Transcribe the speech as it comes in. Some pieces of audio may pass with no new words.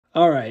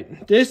All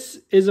right,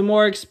 this is a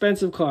more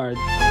expensive card.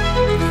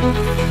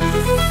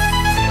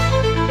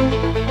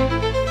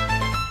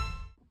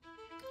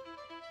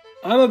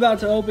 I'm about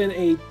to open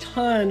a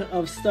ton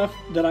of stuff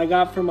that I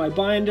got from my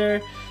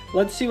binder.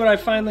 Let's see what I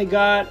finally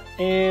got.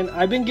 And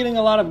I've been getting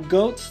a lot of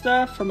GOAT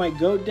stuff for my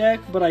GOAT deck,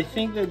 but I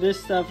think that this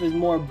stuff is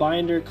more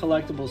binder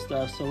collectible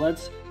stuff. So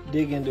let's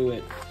dig into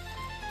it.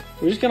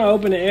 We're just gonna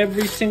open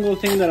every single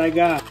thing that I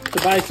got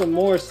to buy some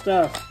more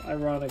stuff,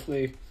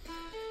 ironically.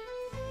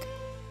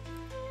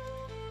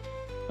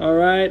 All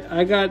right,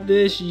 I got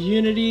this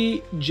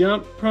Unity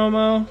Jump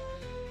promo.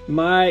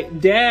 My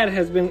dad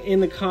has been in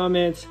the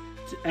comments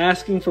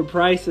asking for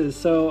prices,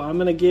 so I'm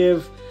gonna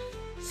give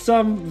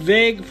some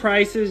vague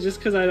prices just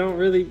because I don't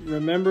really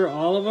remember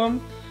all of them,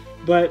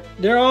 but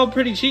they're all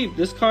pretty cheap.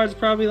 This card's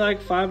probably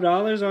like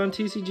 $5 on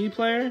TCG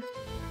Player.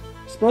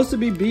 It's supposed to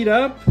be beat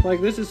up,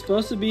 like this is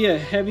supposed to be a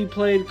heavy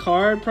played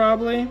card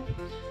probably,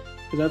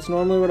 because that's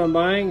normally what I'm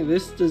buying.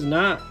 This does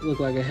not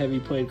look like a heavy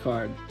played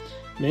card.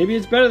 Maybe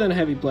it's better than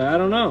heavy play, I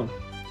don't know.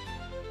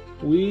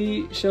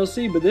 We shall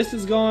see, but this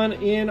is going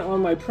in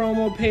on my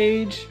promo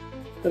page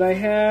that I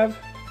have.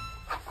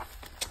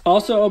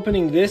 Also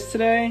opening this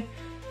today.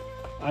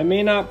 I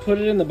may not put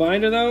it in the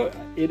binder though.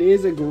 It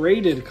is a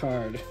graded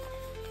card.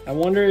 I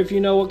wonder if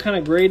you know what kind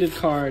of graded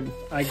card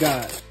I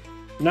got.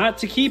 Not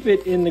to keep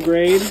it in the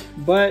grade,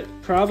 but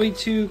probably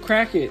to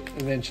crack it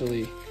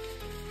eventually.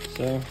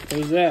 So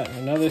there's that,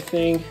 another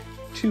thing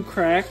to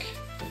crack.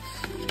 Let's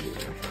see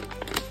here.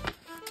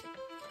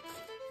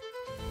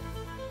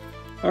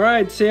 All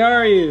right,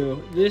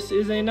 Searu. This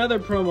is another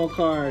promo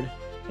card,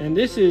 and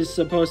this is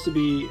supposed to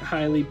be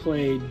highly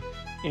played.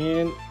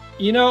 And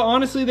you know,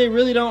 honestly, they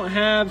really don't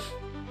have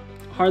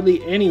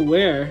hardly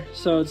anywhere,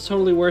 so it's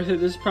totally worth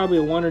it. This is probably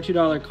a $1 or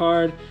 $2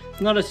 card.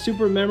 It's not a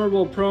super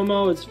memorable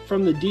promo. It's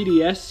from the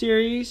DDS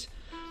series,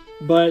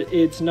 but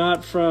it's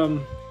not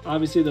from,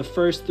 obviously, the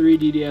first 3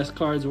 DDS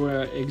cards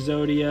were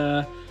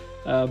Exodia,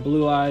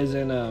 Blue Eyes,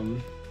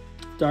 and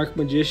Dark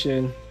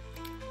Magician.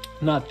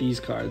 Not these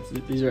cards.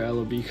 These are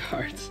LOB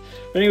cards.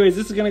 But anyways,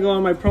 this is going to go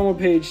on my promo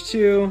page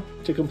too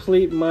to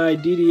complete my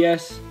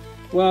DDS.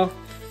 Well,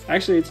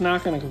 actually, it's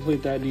not going to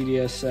complete that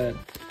DDS set,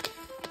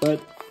 but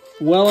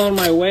well on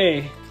my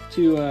way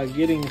to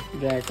getting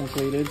that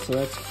completed, so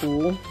that's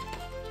cool.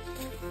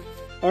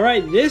 All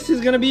right, this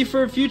is going to be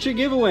for a future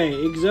giveaway.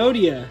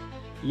 Exodia.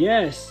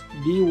 Yes,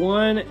 the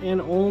one and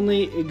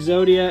only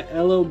Exodia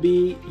LOB.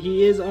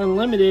 He is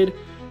unlimited.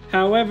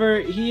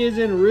 However, he is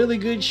in really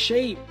good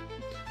shape.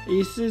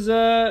 This is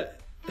I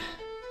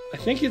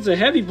think it's a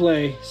heavy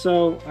play,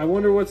 so I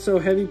wonder what's so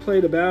heavy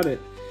played about it.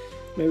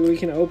 Maybe we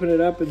can open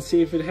it up and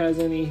see if it has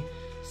any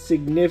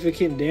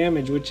significant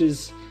damage, which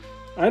is,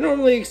 I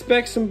normally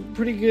expect some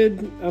pretty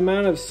good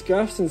amount of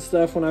scuffs and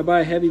stuff when I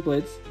buy heavy play.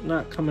 It's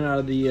not coming out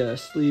of the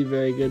sleeve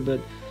very good, but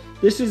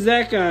this is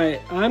that guy.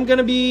 I'm going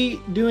to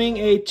be doing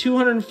a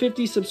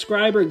 250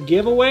 subscriber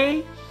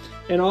giveaway,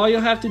 and all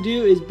you'll have to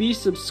do is be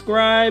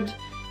subscribed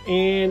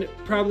and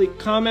probably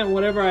comment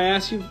whatever I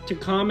ask you to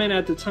comment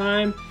at the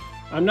time.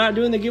 I'm not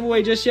doing the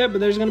giveaway just yet, but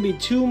there's going to be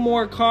 2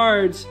 more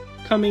cards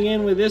coming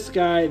in with this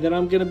guy that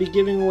I'm going to be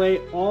giving away,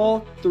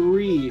 all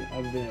 3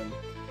 of them.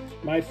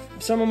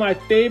 Some of my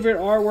favorite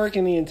artwork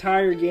in the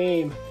entire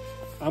game.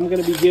 I'm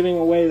going to be giving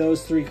away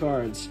those 3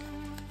 cards.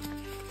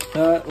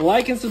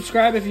 Like and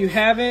subscribe if you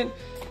haven't.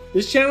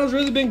 This channel's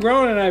really been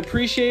growing and I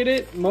appreciate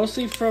it,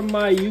 mostly from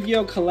my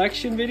Yu-Gi-Oh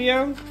collection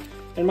video.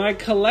 And my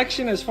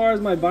collection, as far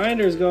as my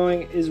binder is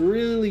going, is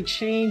really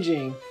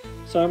changing.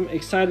 So I'm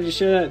excited to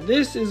share that.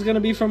 This is going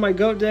to be from my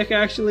GOAT deck,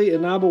 actually,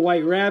 Inaba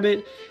White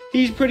Rabbit.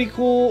 He's pretty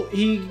cool.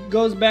 He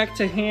goes back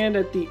to hand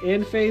at the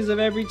end phase of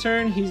every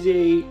turn. He's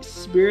a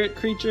spirit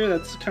creature.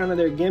 That's kind of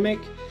their gimmick.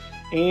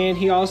 And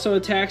he also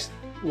attacks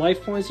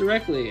life points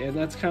directly. And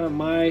that's kind of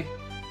my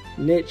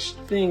niche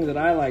thing that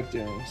I like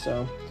doing.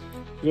 So,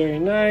 very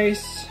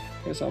nice.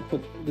 I guess I'll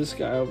put this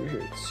guy over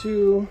here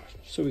too,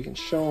 so we can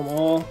show them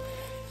all.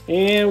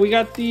 And we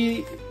got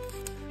the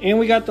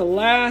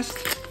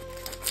last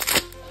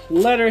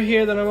letter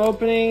here that I'm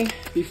opening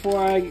before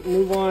I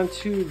move on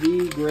to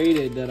the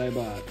graded that I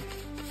bought.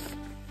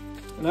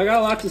 And I got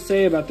a lot to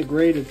say about the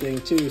graded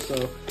thing too,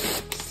 so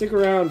stick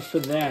around for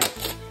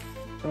that.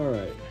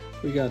 Alright,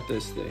 we got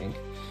this thing.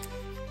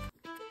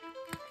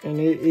 And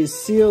it is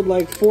sealed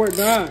like Fort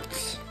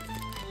Knox.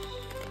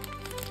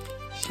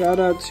 Shout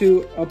out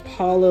to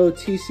Apollo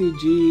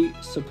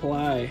TCG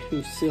Supply,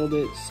 who sealed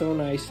it so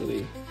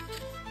nicely.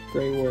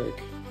 Great work.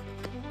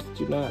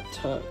 Do not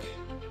tuck.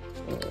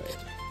 Alright.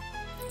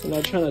 I'm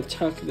not trying to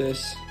tuck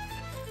this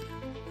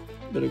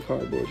bit of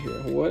cardboard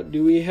here. What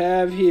do we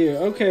have here?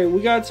 Okay,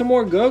 we got some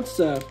more GOAT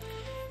stuff.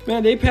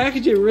 Man, they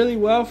package it really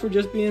well for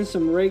just being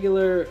some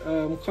regular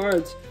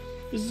cards.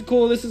 This is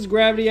cool. This is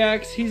Gravity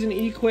Axe. He's an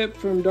equip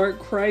from Dark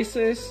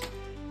Crisis,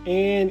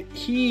 and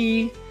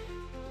he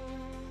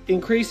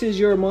increases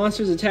your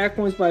monster's attack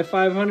points by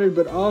 500,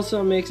 but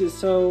also makes it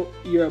so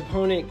your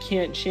opponent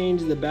can't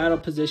change the battle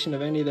position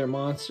of any of their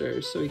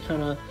monsters. So he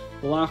kind of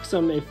locks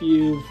them if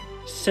you've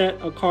set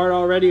a card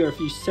already, or if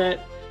you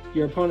set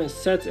your opponent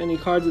sets any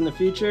cards in the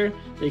future,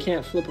 they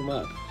can't flip them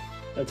up.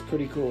 That's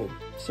pretty cool.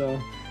 So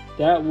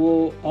that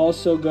will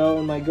also go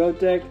in my GOAT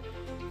deck.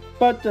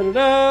 But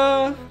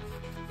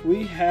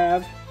we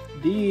have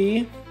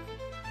the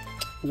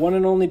one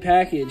and only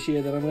package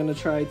here that I'm gonna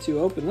try to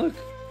open. Look,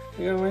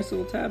 I got a nice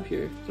little tab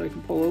here so I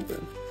can pull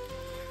open.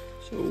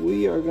 So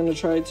we are gonna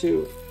try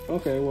to,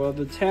 okay, well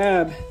the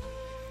tab,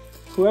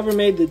 whoever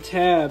made the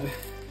tab,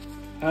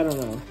 I don't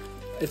know.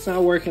 It's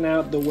not working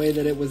out the way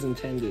that it was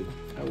intended.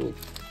 I will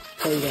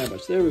tell you that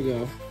much. There we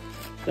go.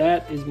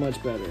 That is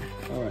much better.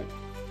 All right,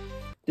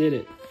 did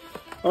it.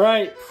 All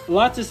right, a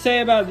lot to say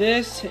about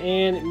this,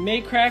 and it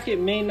may crack, it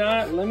may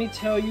not. Let me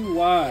tell you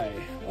why.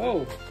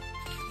 Oh,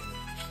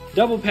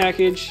 double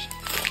package.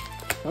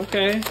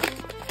 Okay.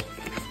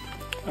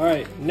 All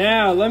right,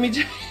 now let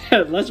me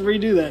let's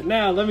redo that.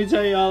 Now let me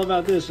tell you all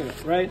about this one,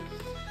 right?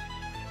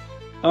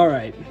 All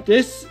right,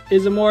 this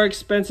is a more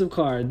expensive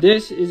card.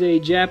 This is a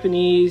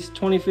Japanese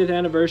 25th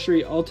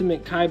anniversary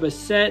Ultimate Kaiba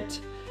set,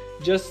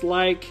 just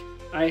like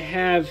I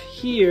have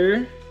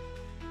here.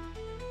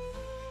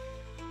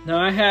 Now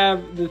I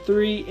have the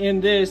 3 in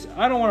this.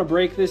 I don't want to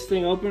break this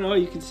thing open. Oh,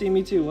 you can see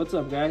me too. What's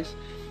up, guys?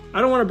 I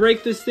don't want to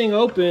break this thing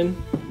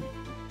open,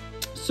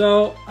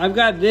 so I've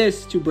got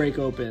this to break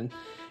open.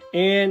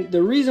 And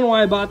the reason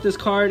why I bought this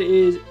card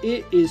is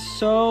it is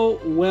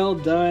so well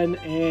done,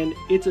 and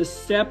it's a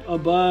step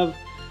above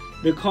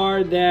the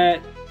card that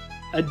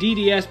a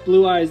DDS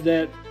Blue Eyes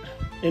that,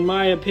 in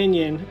my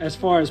opinion, as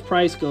far as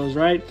price goes,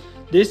 right?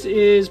 This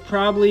is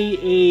probably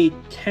a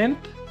 10th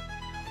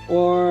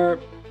or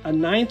a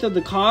 9th of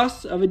the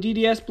cost of a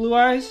DDS Blue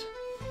Eyes.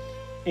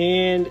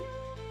 And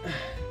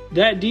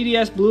that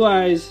DDS Blue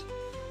Eyes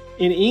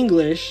in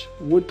English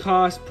would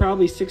cost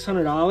probably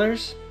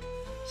 $600,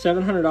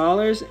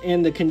 $700,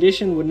 and the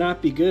condition would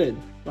not be good.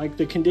 Like,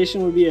 the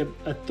condition would be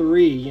a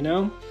 3, you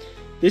know?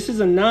 This is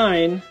a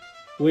 9,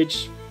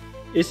 which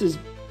this is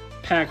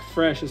packed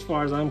fresh as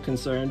far as I'm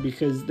concerned,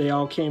 because they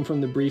all came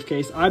from the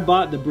briefcase. I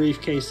bought the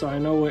briefcase, so I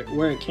know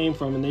where it came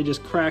from, and they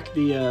just cracked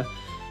the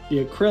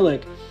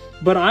acrylic.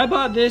 But I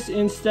bought this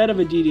instead of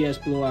a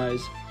DDS Blue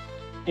Eyes,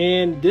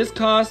 and this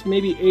cost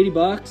maybe 80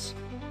 bucks.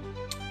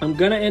 I'm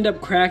gonna end up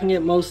cracking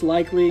it most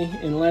likely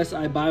unless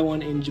I buy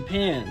one in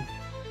Japan.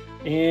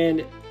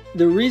 And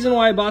the reason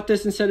why I bought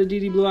this instead of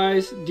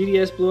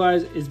DDS Blue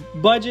Eyes is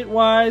budget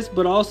wise,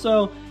 but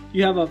also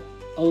you have a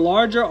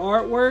larger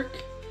artwork,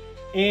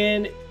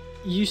 and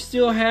you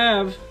still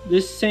have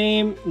this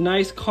same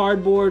nice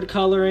cardboard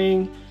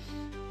coloring,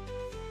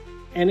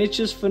 and it's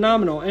just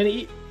phenomenal.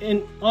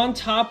 And on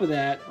top of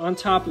that,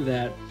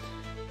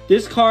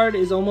 this card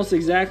is almost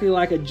exactly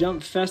like a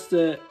Jump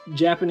Festa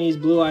Japanese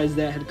Blue Eyes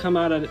that had come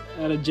out at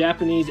a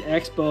Japanese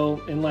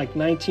expo in like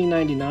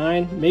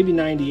 1999, maybe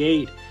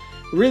 98.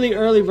 Really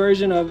early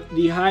version of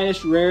the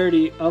highest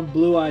rarity of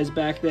Blue Eyes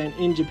back then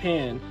in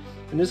Japan.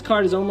 And this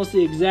card is almost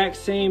the exact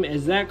same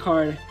as that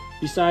card,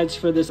 besides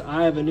for this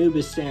Eye of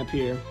Anubis stamp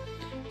here.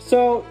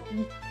 So,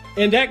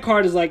 and that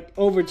card is like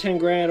over 10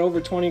 grand,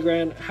 over 20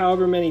 grand,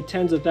 however many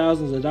tens of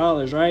thousands of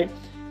dollars, right?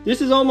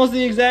 This is almost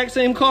the exact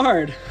same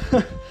card.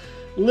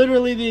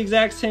 Literally the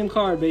exact same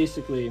card,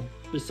 basically,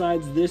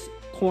 besides this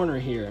corner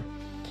here.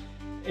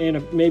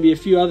 And maybe a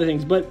few other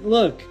things. But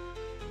look,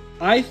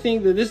 I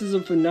think that this is a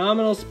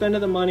phenomenal spend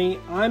of the money.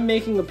 I'm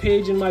making a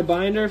page in my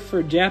binder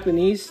for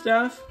Japanese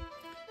stuff.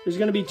 There's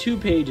gonna be 2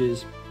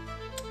 pages.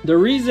 The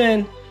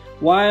reason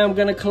why I'm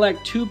gonna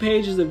collect 2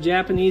 pages of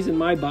Japanese in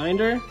my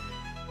binder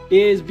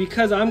is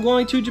because I'm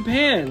going to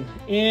Japan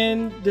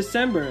in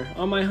December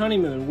on my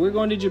honeymoon. We're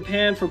going to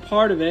Japan for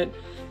part of it,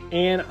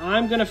 and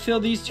I'm gonna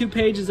fill these 2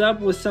 pages up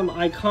with some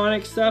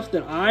iconic stuff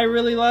that I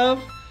really love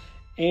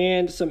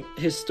and some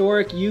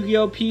historic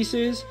Yu-Gi-Oh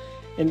pieces.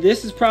 And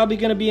this is probably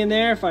gonna be in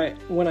there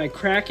when I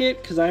crack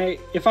it, because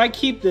if I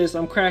keep this,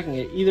 I'm cracking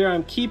it. Either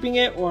I'm keeping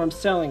it or I'm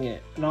selling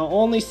it, and I'll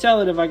only sell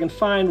it if I can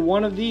find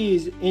one of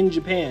these in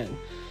Japan,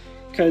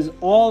 because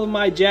all of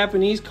my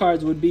Japanese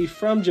cards would be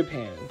from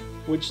Japan,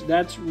 which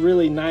that's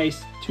really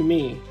nice to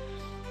me.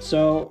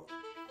 So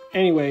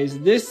anyways,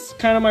 this is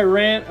kind of my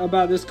rant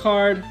about this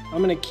card.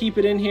 I'm gonna keep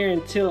it in here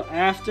until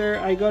after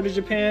I go to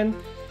Japan,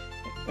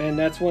 and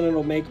that's when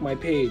it'll make my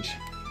page.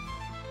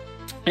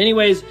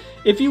 Anyways,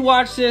 if you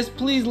watch this,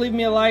 please leave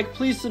me a like,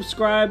 please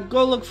subscribe,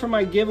 go look for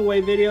my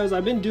giveaway videos.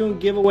 I've been doing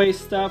giveaway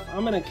stuff.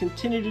 I'm gonna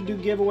continue to do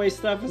giveaway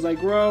stuff as I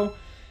grow,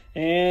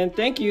 and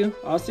thank you.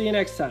 I'll see you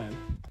next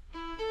time.